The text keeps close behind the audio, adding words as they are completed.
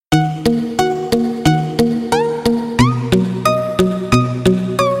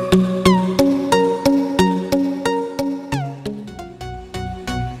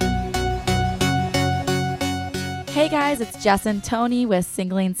Jess and Tony with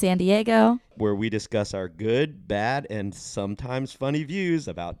Singling San Diego, where we discuss our good, bad, and sometimes funny views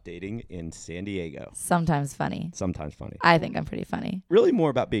about dating in San Diego. Sometimes funny. Sometimes funny. I think I'm pretty funny. Really more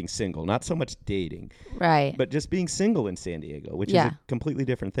about being single, not so much dating. Right. But just being single in San Diego, which is a completely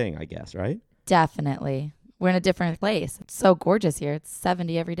different thing, I guess, right? Definitely. We're in a different place. It's so gorgeous here. It's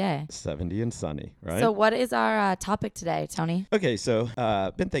 70 every day. 70 and sunny, right? So what is our topic today, Tony? Okay, so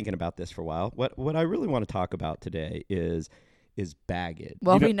been thinking about this for a while. What I really want to talk about today is baggage.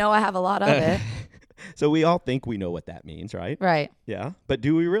 Well, we know I have a lot of it. So we all think we know what that means, right? Right. Yeah, but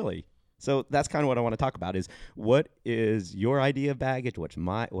do we really? So that's kind of what I want to talk about is what is your idea of baggage? What's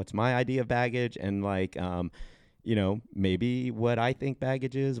my idea of baggage? And maybe what I think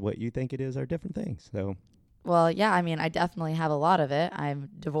baggage is, what you think it is are different things. So. Well, yeah, I mean, I definitely have a lot of it. I'm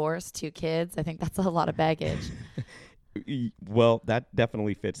divorced, 2 kids. I think that's a lot of baggage. Well, that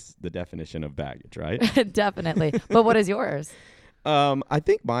definitely fits the definition of baggage, right? Definitely. But what is yours? I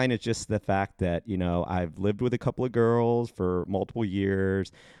think mine is just the fact that, I've lived with a couple of girls for multiple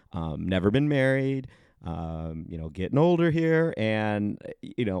years, never been married, getting older here, and,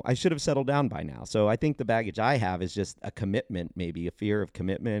 I should have settled down by now. So I think the baggage I have is just a commitment, maybe a fear of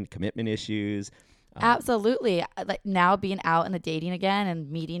commitment issues. Absolutely. Like now being out in the dating again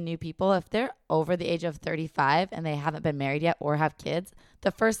and meeting new people, if they're over the age of 35 and they haven't been married yet or have kids, the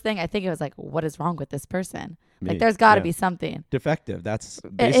first thing I think it was like, what is wrong with this person? Like there's got to be something. Defective. That's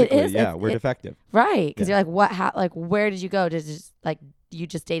basically, we're defective. Right. Because you're like, where did you go? Did you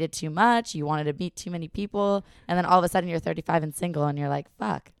just dated too much? You wanted to meet too many people. And then all of a sudden you're 35 and single and you're like,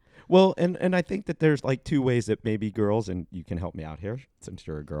 fuck. Well, and I think that there's like 2 ways that maybe girls, and you can help me out here since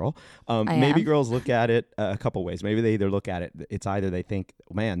you're a girl, maybe girls look at it a couple ways. Maybe they either look at it, it's either they think,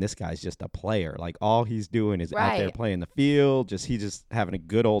 man, this guy's just a player. Like all he's doing is out there playing the field, he's just having a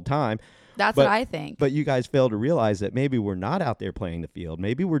good old time. That's what I think. But you guys fail to realize that maybe we're not out there playing the field.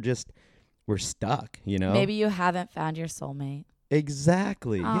 Maybe we're stuck, Maybe you haven't found your soulmate.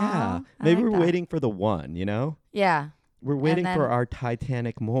 Exactly, yeah. Maybe we're waiting for the one, Yeah. We're waiting for our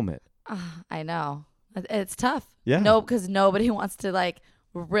Titanic moment. I know. It's tough. Yeah. No, because nobody wants to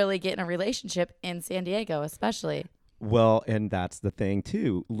really get in a relationship in San Diego, especially. Well, and that's the thing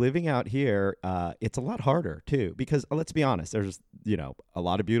too. Living out here, it's a lot harder too, because let's be honest, there's, a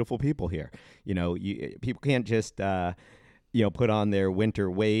lot of beautiful people here. People can't just, put on their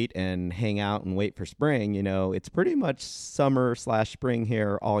winter weight and hang out and wait for spring. It's pretty much summer/spring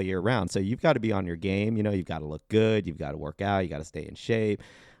here all year round. So you've got to be on your game. You've got to look good. You've got to work out. You got to stay in shape.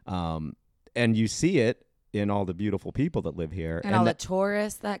 And you see it in all the beautiful people that live here. And all the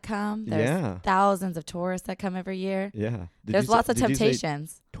tourists that come. There's thousands of tourists that come every year. Yeah. There's lots of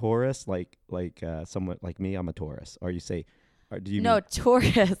temptations. Tourists, like someone like me, I'm a tourist. Or you say...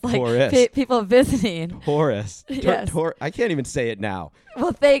 tourists, tourists. People visiting. Tourists. Yes. I can't even say it now.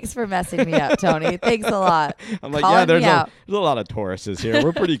 Well, thanks for messing me up, Tony. Thanks a lot. I'm like, there's a lot of tourists here.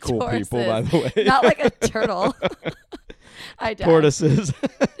 We're pretty cool people, by the way. Not like a turtle. I died. Tortoises.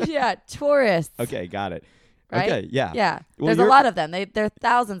 Yeah, tourists. Okay, got it. Right? Okay, yeah. Yeah, there's a lot of them. There are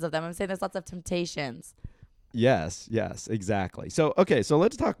thousands of them. I'm saying there's lots of temptations. Yes, exactly. So, okay, so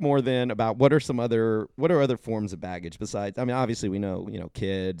let's talk more then about what are other forms of baggage besides, obviously we know,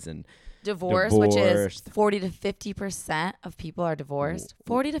 kids and divorce, which is 40 to 50% of people are divorced.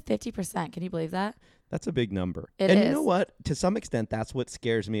 40 to 50%. Can you believe that? That's a big number. It is. And you know what? To some extent, that's what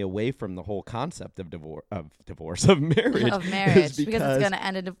scares me away from the whole concept of marriage. Because it's going to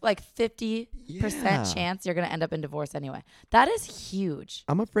end in 50% chance you're going to end up in divorce anyway. That is huge.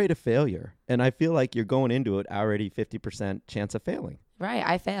 I'm afraid of failure. And I feel like you're going into it already 50% chance of failing. Right.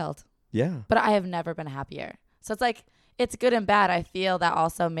 I failed. Yeah. But I have never been happier. So it's good and bad. I feel that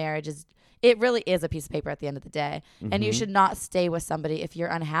also marriage it really is a piece of paper at the end of the day. Mm-hmm. And you should not stay with somebody if you're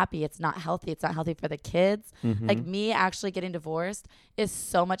unhappy. It's not healthy. It's not healthy for the kids. Mm-hmm. Like me actually getting divorced is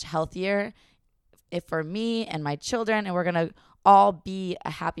so much healthier for me and my children. And we're going to all be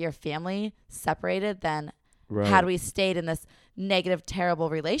a happier family separated than had we stayed in this negative, terrible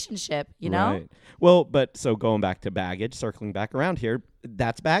relationship, Right. Well, but so going back to baggage, circling back around here,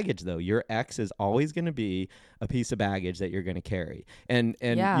 that's baggage though. Your ex is always going to be a piece of baggage that you're going to carry. And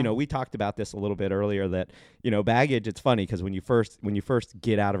we talked about this a little bit earlier that, baggage, it's funny because when you first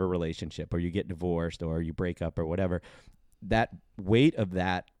get out of a relationship or you get divorced or you break up or whatever, that weight of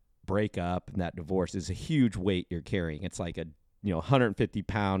that breakup and that divorce is a huge weight you're carrying. It's like a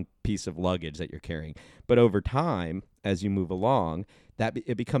 150-pound piece of luggage that you're carrying. But over time, as you move along,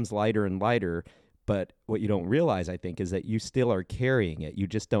 it becomes lighter and lighter. But what you don't realize, I think, is that you still are carrying it. You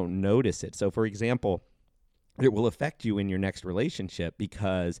just don't notice it. So, for example, it will affect you in your next relationship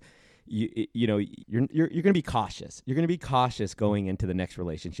because you know, you're going to be cautious. You're going to be cautious going into the next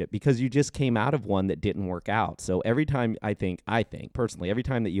relationship because you just came out of one that didn't work out. So every time I think personally, every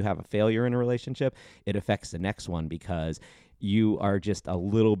time that you have a failure in a relationship, it affects the next one because you are just a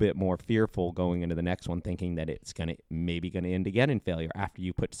little bit more fearful going into the next one, thinking that it's maybe going to end again in failure after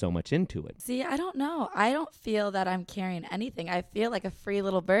you put so much into it. See, I don't know. I don't feel that I'm carrying anything. I feel like a free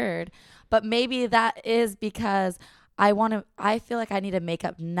little bird, but maybe that is because I feel like I need to make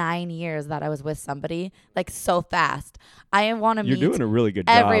up 9 years that I was with somebody like so fast. I want to meet You're doing a really good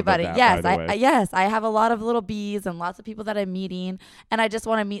job everybody. Of that, Yes, by the way. yes, I have a lot of little bees and lots of people that I'm meeting, and I just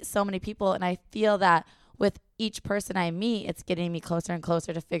want to meet so many people. And I feel that with each person I meet, it's getting me closer and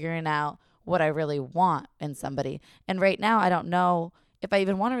closer to figuring out what I really want in somebody. And right now, I don't know if I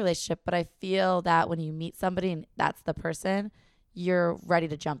even want a relationship, but I feel that when you meet somebody and that's the person, you're ready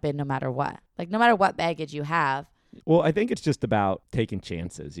to jump in no matter what. Like no matter what baggage you have. Well, I think it's just about taking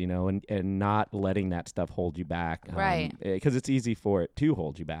chances, you know, and not letting that stuff hold you back. Right. Because it's easy for it to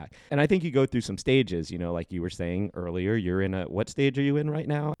hold you back. And I think you go through some stages, you know, like you were saying earlier. You're in what stage are you in right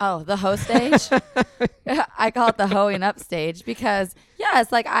now? Oh, the hoe stage? I call it the hoeing up stage because,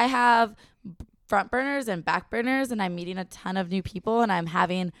 yes, like I have front burners and back burners and I'm meeting a ton of new people and I'm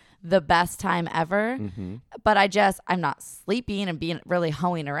having the best time ever. Mm-hmm. But I'm not sleeping and being really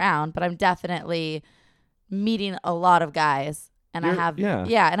hoeing around, but I'm definitely meeting a lot of guys and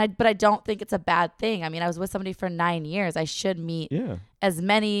but I don't think it's a bad thing. I mean, I was with somebody for 9 years. I should meet as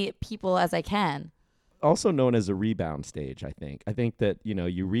many people as I can. Also known as a rebound stage, I think. I think that, you know,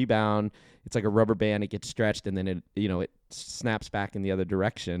 you rebound, it's like a rubber band, it gets stretched and then it snaps back in the other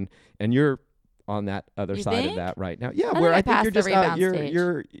direction and you're on that other side of that right now. Yeah, where I think you're just out,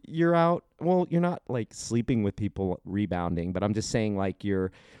 you're out. Well, you're not like sleeping with people rebounding, but I'm just saying like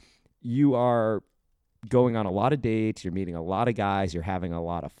you are going on a lot of dates, you're meeting a lot of guys, you're having a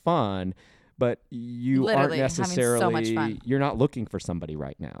lot of fun, but you aren't necessarily so much fun. You're not looking for somebody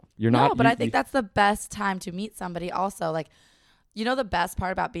right now. But I think that's the best time to meet somebody also. Like, you know, the best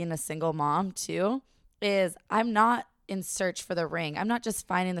part about being a single mom too is I'm not in search for the ring. I'm not just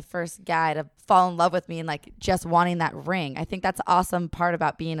finding the first guy to fall in love with me and like just wanting that ring. I think that's the awesome part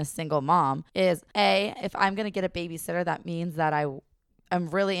about being a single mom is if I'm going to get a babysitter, that means that I'm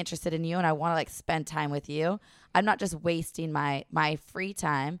really interested in you and I want to like spend time with you. I'm not just wasting my free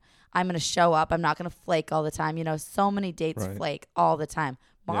time. I'm going to show up. I'm not going to flake all the time. You know, so many dates flake all the time.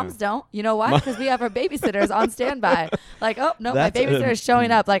 Moms don't. You know why? Because we have our babysitters on standby. Like, oh, no, my babysitter is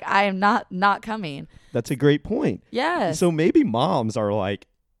showing up. Like, I am not coming. That's a great point. Yes. So maybe moms are like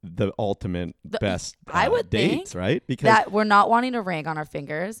the ultimate best I would dates, think right? Because that we're not wanting a ring on our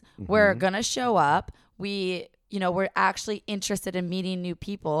fingers. Mm-hmm. We're going to show up. We're actually interested in meeting new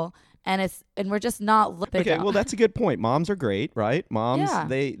people. And we're just not looking. Okay, well, that's a good point. Moms are great, right? Moms,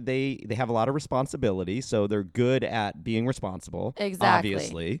 they have a lot of responsibility, so they're good at being responsible. Exactly.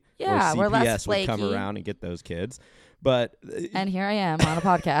 Obviously. Yeah, or we're less CPS would flaky. come around and get those kids. But and here I am on a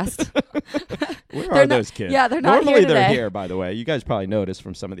podcast. Where are those kids? Yeah, they're not Normally here today. They're here, by the way. You guys probably noticed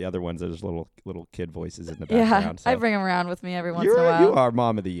from some of the other ones, there's little kid voices in the background. Yeah, so. I bring them around with me every once in a while. You are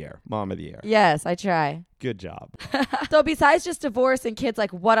mom of the year. Mom of the year. Yes, I try. Good job. So besides just divorce and kids,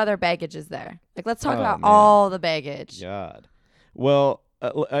 like what other baggage is there? Like let's talk about all the baggage. God. Well,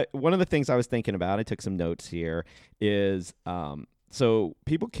 one of the things I was thinking about, I took some notes here, is so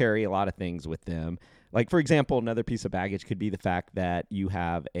people carry a lot of things with them. Like, for example, another piece of baggage could be the fact that you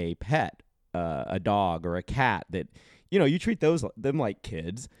have a pet, a dog or a cat that, you know, you treat them like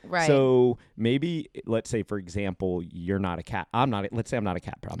kids. Right. So maybe, let's say, for example, you're not a cat. Let's say I'm not a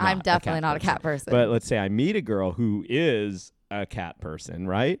cat person. I'm definitely not a cat person. But let's say I meet a girl who is a cat person,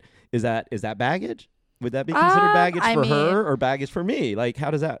 right? Is that baggage? Would that be considered baggage for her or baggage for me? Like,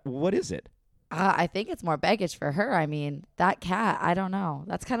 what is it? I think it's more baggage for her. I mean, that cat, I don't know.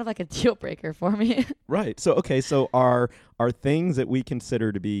 That's kind of like a deal breaker for me. Right. So, okay. So are things that we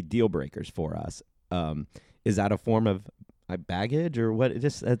consider to be deal breakers for us, is that a form of baggage or what?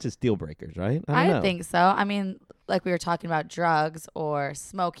 That's just deal breakers, right? I don't know. Think so. I mean, like we were talking about drugs or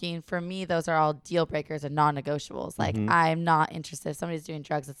smoking. For me, those are all deal breakers and non-negotiables. Like I'm not interested. If somebody's doing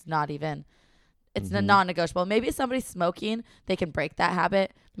drugs, it's a non-negotiable. Maybe if somebody's smoking, they can break that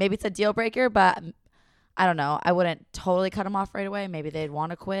habit. Maybe it's a deal breaker, but I don't know. I wouldn't totally cut them off right away. Maybe they'd want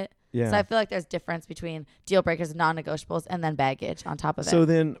to quit. Yeah. So I feel like there's difference between deal breakers and non-negotiables and then baggage on top of it. So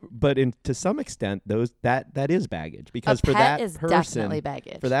then, but to some extent, that is baggage because for that person, definitely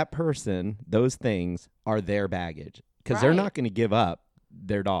baggage. For that person, those things are their baggage because they're not going to give up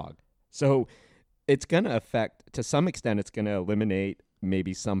their dog. So it's going to affect, to some extent, it's going to eliminate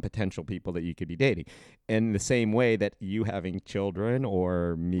maybe some potential people that you could be dating. In the same way that you having children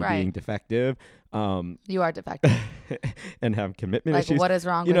or me being defective, you are defective and have commitment like issues. What is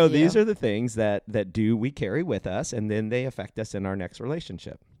wrong you with know, you? These are the things that we carry with us, and then they affect us in our next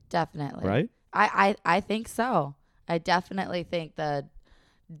relationship. Definitely. Right? I think so. I definitely think the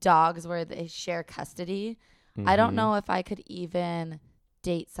dogs where they share custody. I don't know if I could even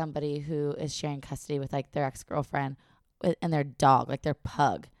date somebody who is sharing custody with like their ex-girlfriend and their dog, like their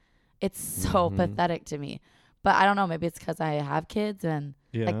pug. It's so pathetic to me. But I don't know. Maybe it's because I have kids and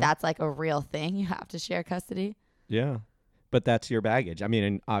like that's like a real thing. You have to share custody. Yeah. But that's your baggage. I mean,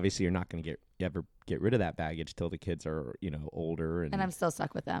 and obviously you're not going to ever get rid of that baggage till the kids are, older. And I'm still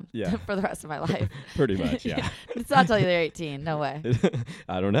stuck with them for the rest of my life. Pretty much, yeah. It's not until they're 18. No way.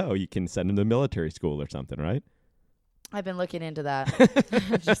 I don't know. You can send them to military school or something, right? I've been looking into that.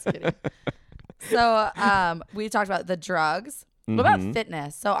 I'm just kidding. So we talked about the drugs. What about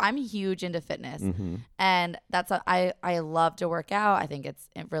fitness? So I'm huge into fitness, and that's I love to work out. I think it's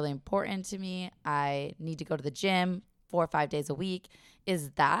really important to me. I need to go to the gym 4 or 5 days a week.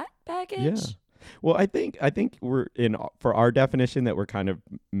 Is that baggage? Yeah. Well, I think we're for our definition that we're kind of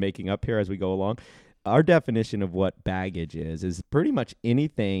making up here as we go along. Our definition of what baggage is pretty much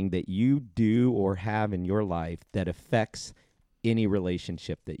anything that you do or have in your life that affects any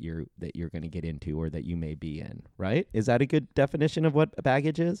relationship that you're going to get into or that you may be in, right? Is that a good definition of what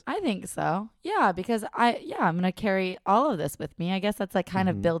baggage is? I think so. Yeah, because I'm going to carry all of this with me. I guess that's like kind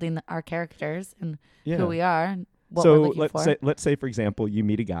of building our characters and who we are and what we're looking for. Let's say, for example, you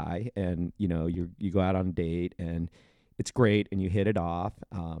meet a guy and, you go out on a date and it's great and you hit it off.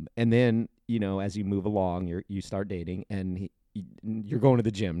 And then, as you move along, you start dating and you're going to the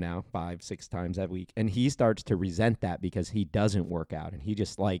gym now 5-6 times a week, and he starts to resent that because he doesn't work out and he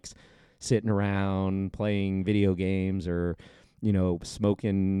just likes sitting around playing video games or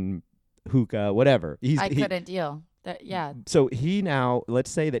smoking hookah, whatever. I couldn't deal. So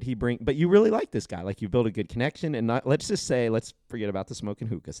let's say that but you really like this guy, like you build a good connection, and let's forget about the smoking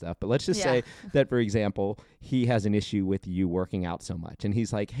hookah stuff, but let's just say that, for example, he has an issue with you working out so much, and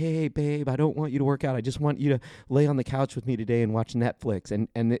he's like, hey babe, I don't want you to work out, I just want you to lay on the couch with me today and watch Netflix, and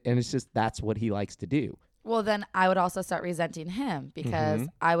it's just, that's what he likes to do. Well, then I would also start resenting him because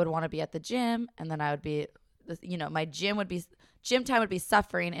I would want to be at the gym, and then I would be, my gym time would be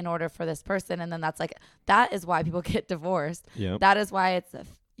suffering in order for this person. And then that is why people get divorced. Yep. That is why it's,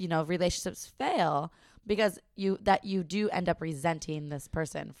 relationships fail, because you do end up resenting this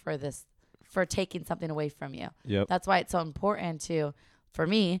person for taking something away from you. Yep. That's why it's so important to, for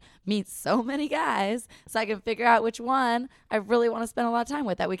me, meet so many guys so I can figure out which one I really want to spend a lot of time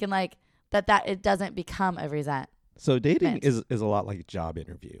with, that we can that it doesn't become a resent. So dating is a lot like a job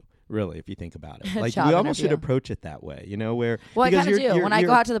interview. Really, if you think about it, like we almost should approach it that way, where. Well, I kind of do. When I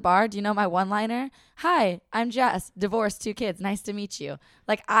go out to the bar, do you know my one-liner? Hi, I'm Jess, divorced, 2 kids. Nice to meet you.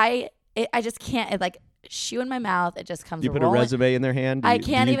 Like I just can't. It like shoe in my mouth. It just comes. You put rolling. a resume in their hand. I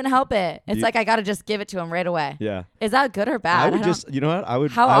can't even help it. It's like I got to just give it to them right away. Yeah. Is that good or bad? I would just, you know what? I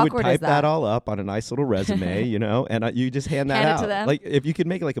would type that all up on a nice little resume, and you just hand that out. It to them? Like if you could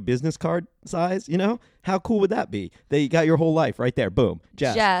make it like a business card size, how cool would that be? They got your whole life right there. Boom.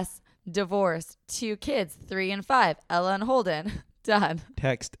 Jess. Divorced, 2 kids, 3 and 5, Ella and Holden. Done.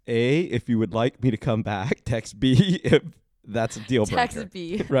 Text A if you would like me to come back. Text B if that's a deal breaker. Text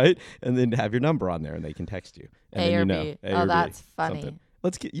B. Right? And then have your number on there and they can text you. And A then or B. A or that's B, funny. Something.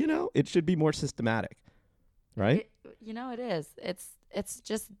 Let's get, it should be more systematic. Right? It is.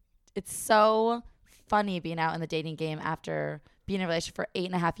 It's so funny being out in the dating game after being in a relationship for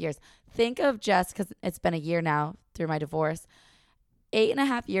 8.5 years. Think of Jess, because it's been a year now through my divorce.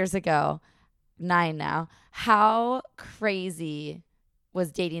 8.5 years ago, 9 now, how crazy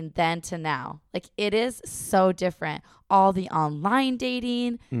was dating then to now? Like, it is so different. All the online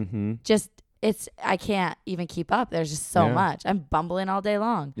dating, I can't even keep up. There's just so much. I'm bumbling all day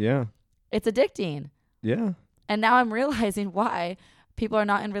long. Yeah. It's addicting. Yeah. And now I'm realizing why people are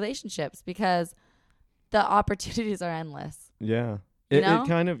not in relationships, because the opportunities are endless. Yeah. It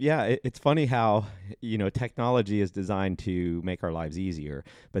kind of, it's funny how, technology is designed to make our lives easier.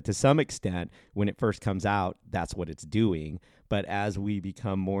 But to some extent, when it first comes out, that's what it's doing. But as we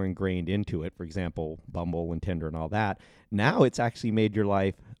become more ingrained into it, for example, Bumble and Tinder and all that, now it's actually made your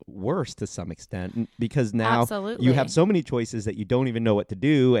life worse to some extent, because now you have so many choices that you don't even know what to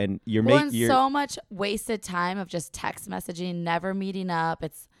do. And you're making so much wasted time of just text messaging, never meeting up.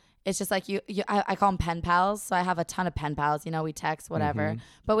 It's just like I call them pen pals. So I have a ton of pen pals, we text, whatever,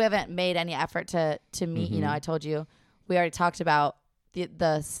 but we haven't made any effort to meet. I told you, we already talked about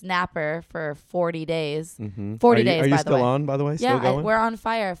the snapper for 40 days. 40 are days, you by the still way. on, by the way? Yeah, Still going? we're on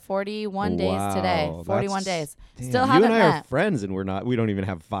fire. 41 days today. 41 days. Damn, Still you haven't and I met. are friends, and we don't even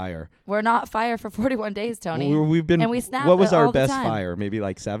have fire. We're not fire for 41 days, Tony. We've been. And we snapped What was it our all the best time. fire? Maybe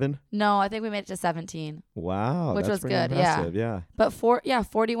like 7? No, I think we made it to 17. Wow, Which that's was pretty good, impressive. Yeah. But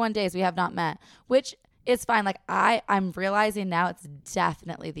 41 days we have not met, which is fine. Like I'm realizing now it's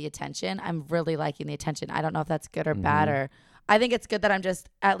definitely the attention. I'm really liking the attention. I don't know if that's good or bad, or I think it's good that I'm just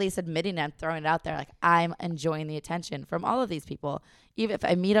at least admitting it and throwing it out there. Like I'm enjoying the attention from all of these people, even if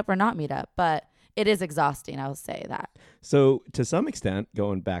I meet up or not meet up. But it is exhausting. I will say that. So to some extent,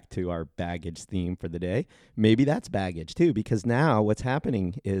 going back to our baggage theme for the day, maybe that's baggage too, because now what's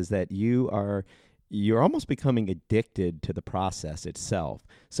happening is that you're almost becoming addicted to the process itself.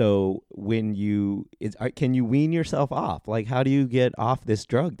 So when can you wean yourself off? Like, how do you get off this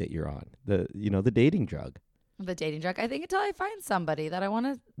drug that you're on? The dating drug. The dating drug. I think until I find somebody that I want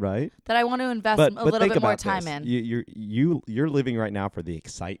to, right? That I want to invest but a little think bit more about time this. in. You're living right now for the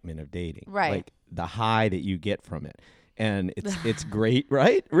excitement of dating, right? Like the high that you get from it. And it's great,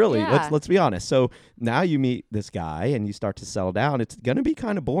 right? Really, yeah. let's be honest. So now you meet this guy and you start to settle down. It's going to be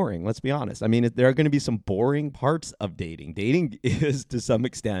kind of boring. Let's be honest. I mean, there are going to be some boring parts of dating. Dating is to some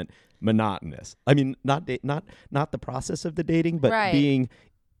extent monotonous. I mean, not the process of the dating, but right. being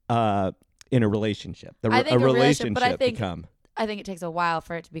in a relationship. I think a relationship but I think it takes a while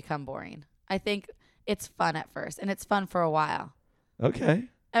for it to become boring. I think it's fun at first, and it's fun for a while. Okay.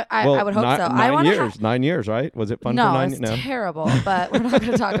 I would hope so. 9 years, right? Was it fun no, for 9 years? No, it's terrible, but we're not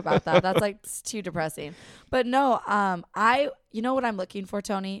going to talk about that. That's like it's too depressing. But no, you know what I'm looking for,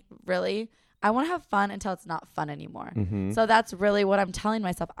 Tony? Really? I want to have fun until it's not fun anymore. Mm-hmm. So that's really what I'm telling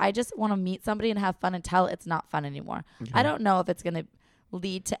myself. I just want to meet somebody and have fun until it's not fun anymore. Okay. I don't know if it's going to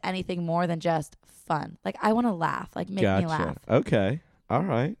lead to anything more than just fun. Like I want to laugh, like make me laugh. Okay. All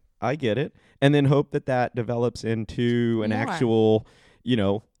right. I get it. And then hope that develops into an actual,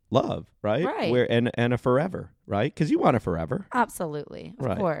 love, right? Right. Where and a forever, right? Because you want a forever. Absolutely.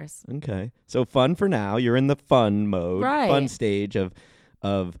 Of course. Okay. So fun for now. You're in the fun mode. Right. Fun stage of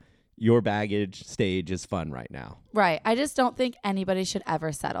your baggage stage is fun right now. Right. I just don't think anybody should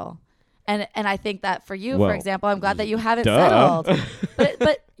ever settle. And I think that for you, for example, I'm glad that you haven't settled. But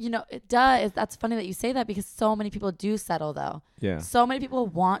that's funny that you say that because so many people do settle though. Yeah. So many people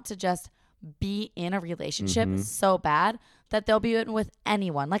want to just be in a relationship so bad that they'll be in with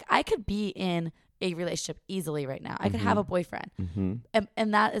anyone. Like I could be in a relationship easily right now. I could have a boyfriend.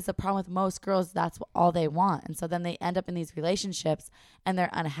 And that is the problem with most girls. That's all they want. And so then they end up in these relationships and they're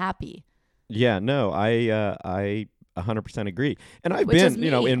unhappy. Yeah, no, I 100% agree. And I've been,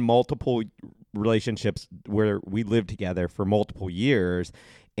 in multiple relationships where we lived together for multiple years.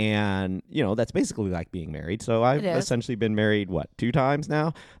 And, that's basically like being married. So I've essentially been married, 2 times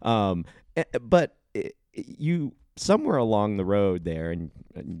now? But you somewhere along the road there, and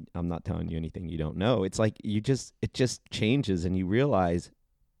I'm not telling you anything you don't know, it's like it just changes and you realize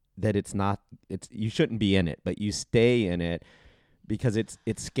that you shouldn't be in it, but you stay in it. Because it's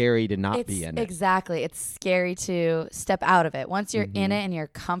scary to not be in it. Exactly. It's scary to step out of it. Once you're in it and you're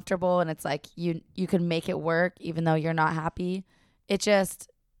comfortable and it's like you can make it work even though you're not happy, it's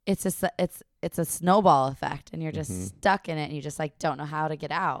a snowball effect and you're just stuck in it and you just like don't know how to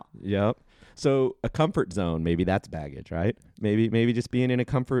get out. Yep. So a comfort zone, maybe that's baggage, right? Maybe just being in a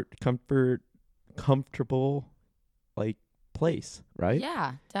comfortable like place, right?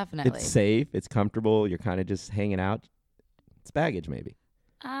 Yeah, definitely. It's safe, it's comfortable, you're kind of just hanging out. It's baggage, maybe.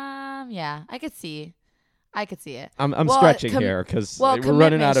 Yeah, I could see it. I'm stretching here because we're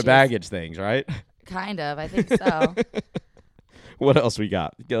running out of baggage things, right? Kind of, I think so. What else we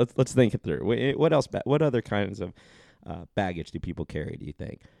got? Let's think it through. What else? What other kinds of baggage do people carry? Do you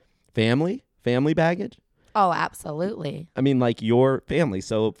think family baggage? Oh, absolutely. I mean, like your family.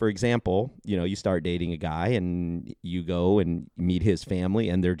 So, for example, you start dating a guy and you go and meet his family,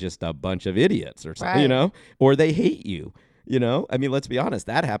 and they're just a bunch of idiots or something, right. Or they hate you. I mean, let's be honest,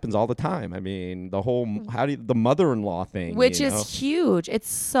 that happens all the time. I mean, the mother-in-law thing. Which is huge. It's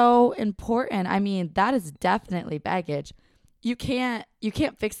so important. I mean, that is definitely baggage. You can't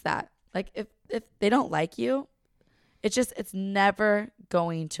fix that. Like if they don't like you, it's never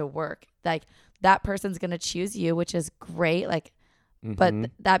going to work. Like that person's going to choose you, which is great. Like, but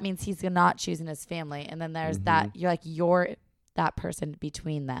that means he's not choosing his family. And then there's that, you're that person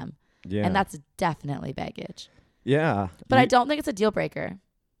between them. Yeah. And that's definitely baggage. Yeah. But I don't think it's a deal breaker.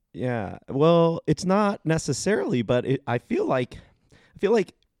 Yeah. Well, it's not necessarily, but I feel like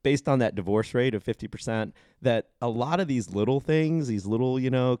based on that divorce rate of 50%, that a lot of these little things, these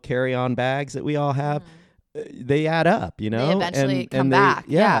little, carry-on bags that we all have, they add up, you know. They eventually come back.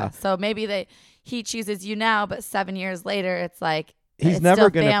 So maybe he chooses you now, but 7 years later, it's like he's it's never still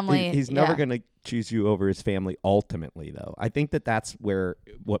gonna family. he's never gonna choose you over his family ultimately, though. I think that's where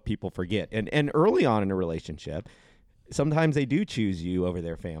what people forget. And early on in a relationship, sometimes they do choose you over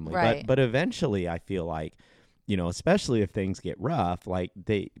their family, right. but eventually I feel like, you know, especially if things get rough, like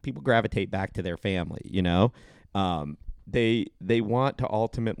people gravitate back to their family, you know. They want to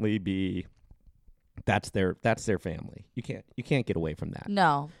ultimately be that's their family. You can't get away from that.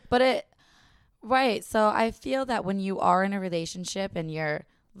 No. But right. So I feel that when you are in a relationship and you're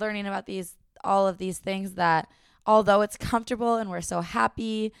learning about all of these things, that although it's comfortable and we're so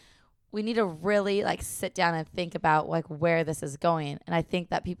happy, we need to really like sit down and think about like where this is going. And I think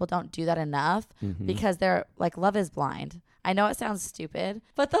that people don't do that enough because they're like, love is blind. I know it sounds stupid,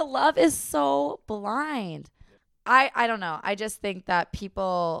 but the love is so blind. I don't know. I just think that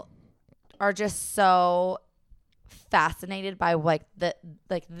people are just so fascinated by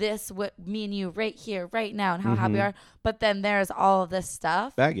this what me and you right here right now and how happy we are, but then there's all of this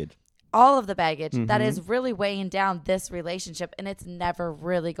stuff, all of the baggage that is really weighing down this relationship, and it's never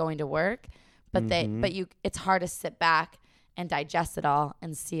really going to work. But it's hard to sit back and digest it all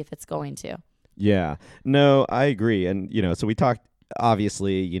and see if it's going to. Yeah, no, I agree. And you know, so we talked,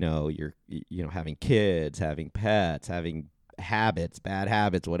 obviously, you know, you're having kids, having pets, having habits, bad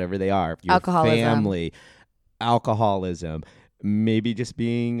habits, whatever they are, your family, alcoholism, maybe just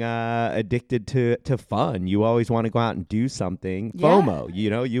being addicted to fun. You always want to go out and do something. FOMO, you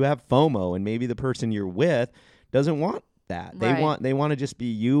know, you have FOMO, and maybe the person you're with doesn't want that. Right. They want to just be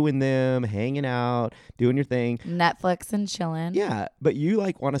you and them hanging out, doing your thing, Netflix and chilling. Yeah, but you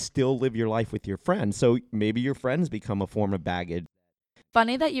like want to still live your life with your friends. So maybe your friends become a form of baggage.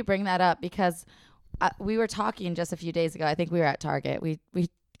 Funny that you bring that up, because we were talking just a few days ago. I think we were at Target. We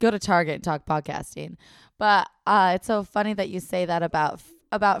go to Target and talk podcasting. But it's so funny that you say that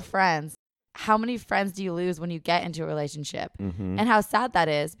about friends. How many friends do you lose when you get into a relationship? And how sad that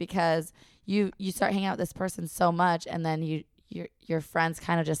is, because you start hanging out with this person so much, and then your friends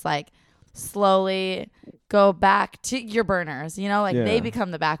kind of just like slowly go back to your burners, you know, like they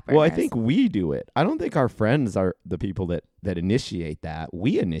become the back burners. Well, I think we do it. I don't think our friends are the people that initiate that.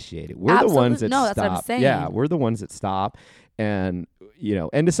 We initiate it. We're the ones that stop. That's what I'm saying. Yeah, we're the ones that stop. And, you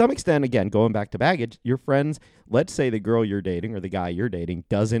know, and to some extent, again, going back to baggage, your friends, let's say the girl you're dating or the guy you're dating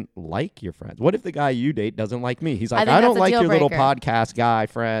doesn't like your friends. What if the guy you date doesn't like me? He's like, I don't like your little podcast guy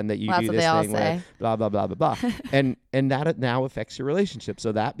friend that you do this thing with, blah, blah, blah, blah, blah. and that now affects your relationship.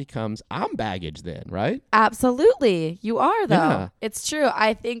 So that becomes, I'm baggage then, right? Absolutely. You are, though. Yeah. It's true.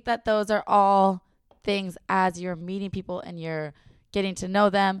 I think that those are all things as you're meeting people and you're getting to know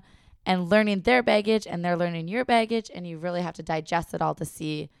them and learning their baggage, and they're learning your baggage, and you really have to digest it all to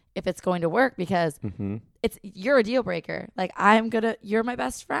see if it's going to work, because you're a deal breaker. Like, you're my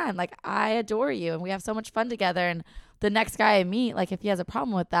best friend. Like, I adore you, and we have so much fun together. And the next guy I meet, like, if he has a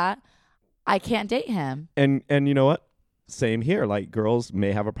problem with that, I can't date him. And you know what? Same here. Like, girls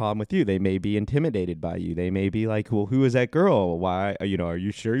may have a problem with you. They may be intimidated by you. They may be like, well, who is that girl? Why, you know, are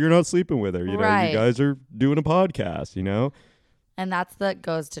you sure you're not sleeping with her? You know, you guys are doing a podcast, you know? And that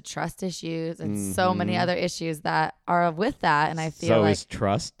goes to trust issues and so many other issues that are with that. And I feel so like, is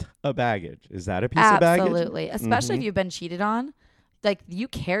trust a baggage? Is that a piece of baggage? Absolutely. Especially if you've been cheated on. Like, you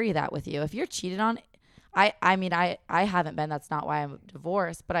carry that with you. If you're cheated on, I mean, I haven't been. That's not why I'm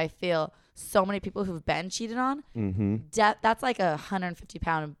divorced. But I feel so many people who've been cheated on, that's like a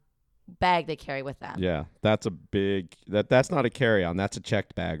 150-pound bag they carry with them. Yeah, that's a big, that's not a carry-on. That's a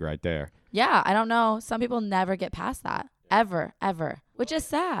checked bag right there. Yeah, I don't know. Some people never get past that. Ever, which is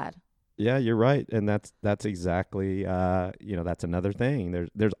sad. Yeah, you're right. And that's exactly, you know, that's another thing.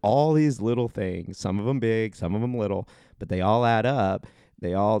 There's all these little things, some of them big, some of them little, but they all add up.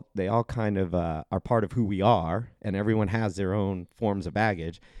 They all kind of are part of who we are, and everyone has their own forms of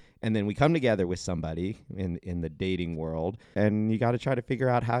baggage. And then we come together with somebody in the dating world, and you got to try to figure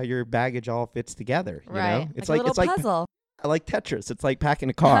out how your baggage all fits together. You know? It's like a little puzzle. I like Tetris. It's like packing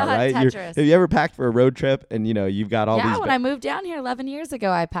a car, right? Tetris. Have you ever packed for a road trip and, you know, you've got all these... Yeah, when I moved down here 11 years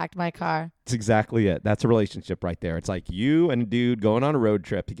ago, I packed my car. That's exactly it. That's a relationship right there. It's like you and a dude going on a road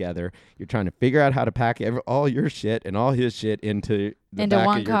trip together. You're trying to figure out how to pack all your shit and all his shit into the back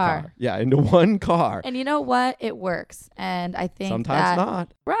one of your car. Yeah, into one car. And you know what? It works. And I think sometimes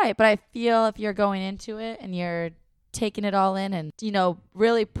not. Right, but I feel if you're going into it and you're taking it all in and, you know,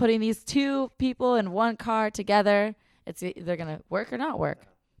 really putting these two people in one car together, it's either going to work or not work.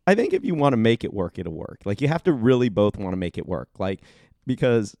 I think if you want to make it work, it'll work. Like, you have to really both want to make it work. Like,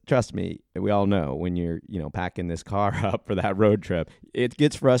 Because trust me, we all know when you're, packing this car up for that road trip, it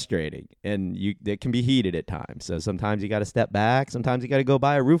gets frustrating and it can be heated at times. So sometimes you got to step back. Sometimes you got to go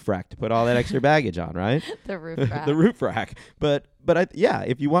buy a roof rack to put all that extra baggage on, right? The roof rack. The roof rack. But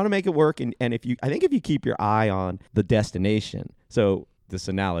if you want to make it work and if you keep your eye on the destination. So this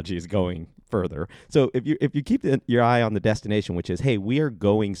analogy is going further. So if you keep your eye on the destination, which is, hey, we are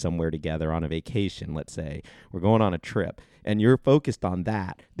going somewhere together on a vacation, let's say, we're going on a trip, and you're focused on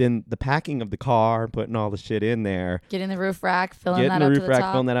that, then the packing of the car, putting all the shit in there, getting the roof rack, filling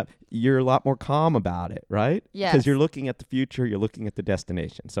that up, you're a lot more calm about it, right? Yes. Because you're looking at the future, you're looking at the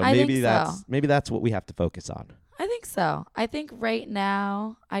destination. So maybe that's what we have to focus on. I think so. I think right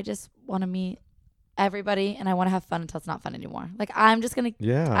now I just want to meet everybody and I want to have fun until it's not fun anymore. Like I'm just going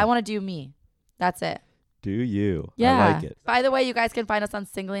to, I want to do me. That's it. Do you. Yeah. I like it. By the way, you guys can find us on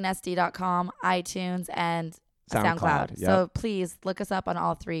singlinSD.com, iTunes, and SoundCloud. Yep. So please look us up on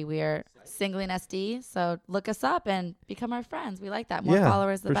all three. We are SinglinSD. So look us up and become our friends. We like that. More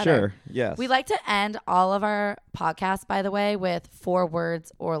followers, the better. Sure. Yes. We like to end all of our podcasts, by the way, with 4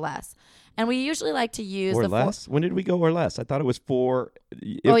 words or less. And we usually like to use or less. When did we go or less? I thought it was 4.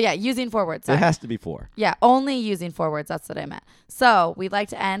 Using 4 words. Sorry. It has to be 4. Yeah, only using 4 words. That's what I meant. So we like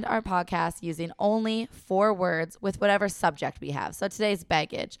to end our podcast using only 4 words with whatever subject we have. So today's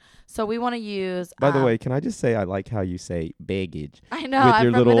baggage. So we want to use. By the way, can I just say I like how you say baggage? I know.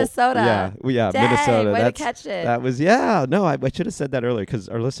 I'm from Minnesota. Yeah, Dang, Minnesota. Way to catch it. That was No, I should have said that earlier because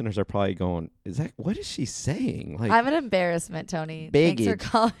our listeners are probably going, what is she saying? Like, I'm an embarrassment, Tony. Baggage. Thanks for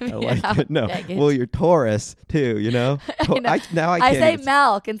calling me out. No, baggage. well, you're Taurus too. I can't. I say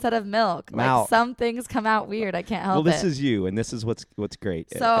milk instead of milk. Milk. Like some things come out weird. I can't help it. Well, this is you, and this is what's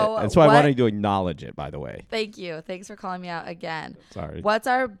great. So and so I wanted to acknowledge it. By the way. Thank you. Thanks for calling me out again. Sorry. What's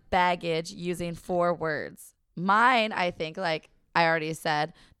our baggage using 4 words? Mine, I think, like I already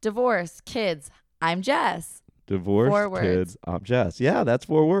said, divorce, kids. I'm Jess. Divorce, 4 words. Kids, I'm Jess. Yeah, that's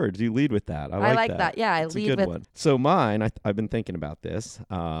 4 words. You lead with that. I like that. Yeah, I lead a good with one. So mine, I've been thinking about this.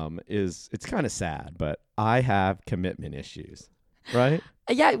 It's kind of sad, but I have commitment issues. Right?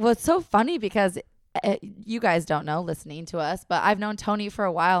 Yeah, well, it's so funny because you guys don't know listening to us, but I've known Tony for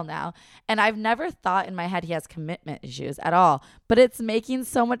a while now, and I've never thought in my head he has commitment issues at all. But it's making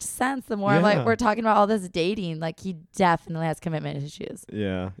so much sense the more we're talking about all this dating. Like he definitely has commitment issues.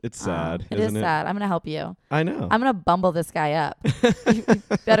 Yeah, it's sad. It is sad. I'm gonna help you. I know. I'm gonna bumble this guy up. You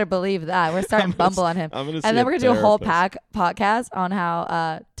better believe that. We're starting Bumble on him, and then we're gonna do a whole podcast on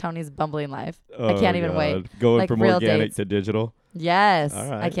how Tony's bumbling life. I can't even wait. Going like from organic to digital. Yes. All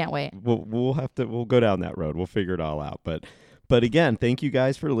right. I can't wait. We'll go down that road. We'll figure it all out. But again, thank you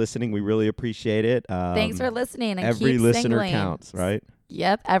guys for listening. We really appreciate it. Thanks for listening. And every keep listener singling. counts, right?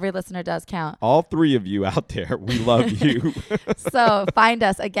 Yep. Every listener does count. All 3 of you out there, we love you. So find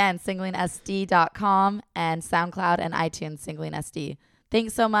us again, singlingsd.com and SoundCloud and iTunes, SinglingSD.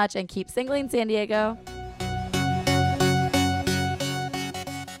 Thanks so much and keep singling, San Diego.